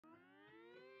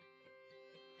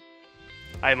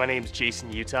Hi, my name is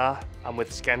Jason Utah. I'm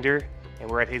with Skender, and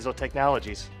we're at Hazel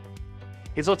Technologies.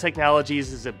 Hazel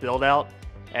Technologies is a build-out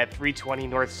at 320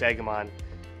 North Sangamon.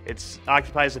 It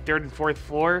occupies the third and fourth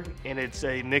floor, and it's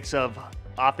a mix of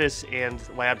office and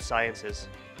lab sciences.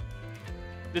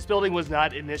 This building was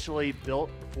not initially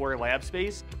built for lab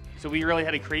space, so we really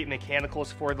had to create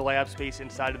mechanicals for the lab space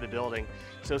inside of the building.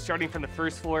 So starting from the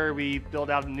first floor, we built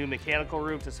out a new mechanical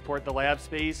room to support the lab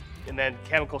space, and then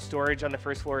chemical storage on the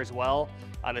first floor as well.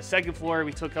 On the second floor,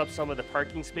 we took up some of the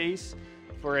parking space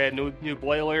for a new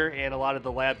boiler and a lot of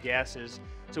the lab gases.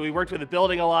 So we worked with the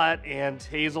building a lot and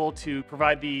Hazel to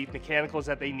provide the mechanicals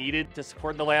that they needed to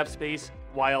support the lab space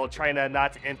while trying to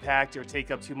not to impact or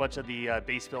take up too much of the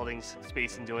base building's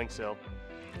space in doing so.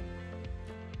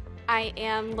 I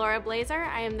am Laura Blazer.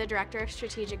 I am the Director of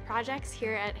Strategic Projects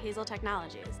here at Hazel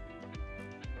Technologies.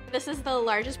 This is the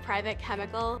largest private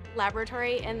chemical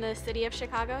laboratory in the city of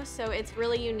Chicago, so it's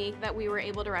really unique that we were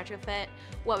able to retrofit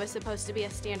what was supposed to be a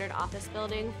standard office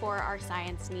building for our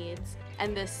science needs.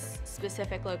 And this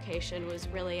specific location was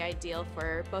really ideal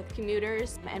for both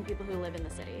commuters and people who live in the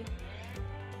city.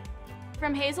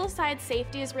 From Hazel's side,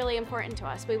 safety is really important to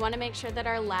us. We want to make sure that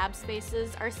our lab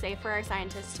spaces are safe for our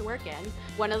scientists to work in.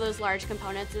 One of those large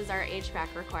components is our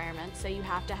HVAC requirements, so you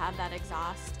have to have that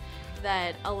exhaust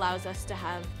that allows us to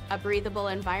have a breathable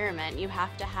environment. You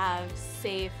have to have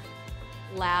safe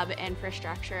lab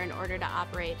infrastructure in order to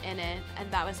operate in it,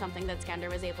 and that was something that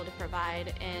Skender was able to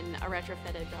provide in a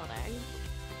retrofitted building.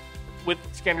 With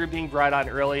Skender being brought on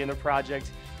early in the project,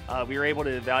 we were able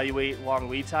to evaluate long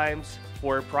lead times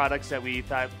for products that we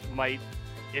thought might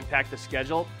impact the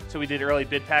schedule. So we did early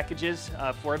bid packages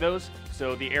for those.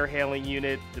 So the air handling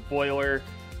unit, the boiler,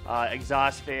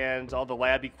 exhaust fans, all the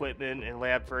lab equipment and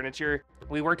lab furniture.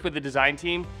 We worked with the design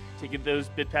team to get those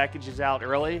bid packages out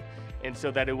early and so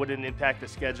that it wouldn't impact the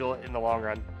schedule in the long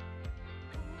run.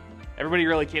 Everybody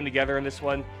really came together in this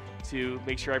one to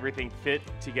make sure everything fit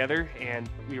together, and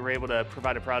we were able to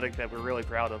provide a product that we're really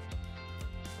proud of.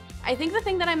 I think the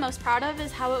thing that I'm most proud of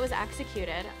is how it was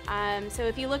executed. So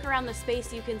if you look around the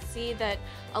space, you can see that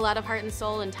a lot of heart and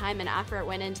soul and time and effort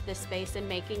went into this space and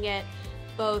making it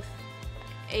both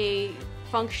a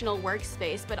functional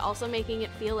workspace, but also making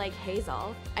it feel like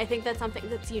Hazel. I think that's something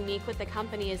that's unique with the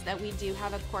company is that we do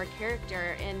have a core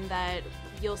character in that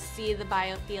you'll see the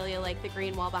biophilia like the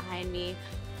green wall behind me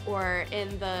or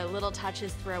in the little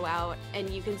touches throughout, and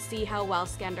you can see how well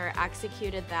Skender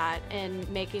executed that in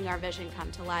making our vision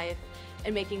come to life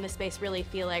and making the space really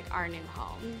feel like our new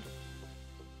home.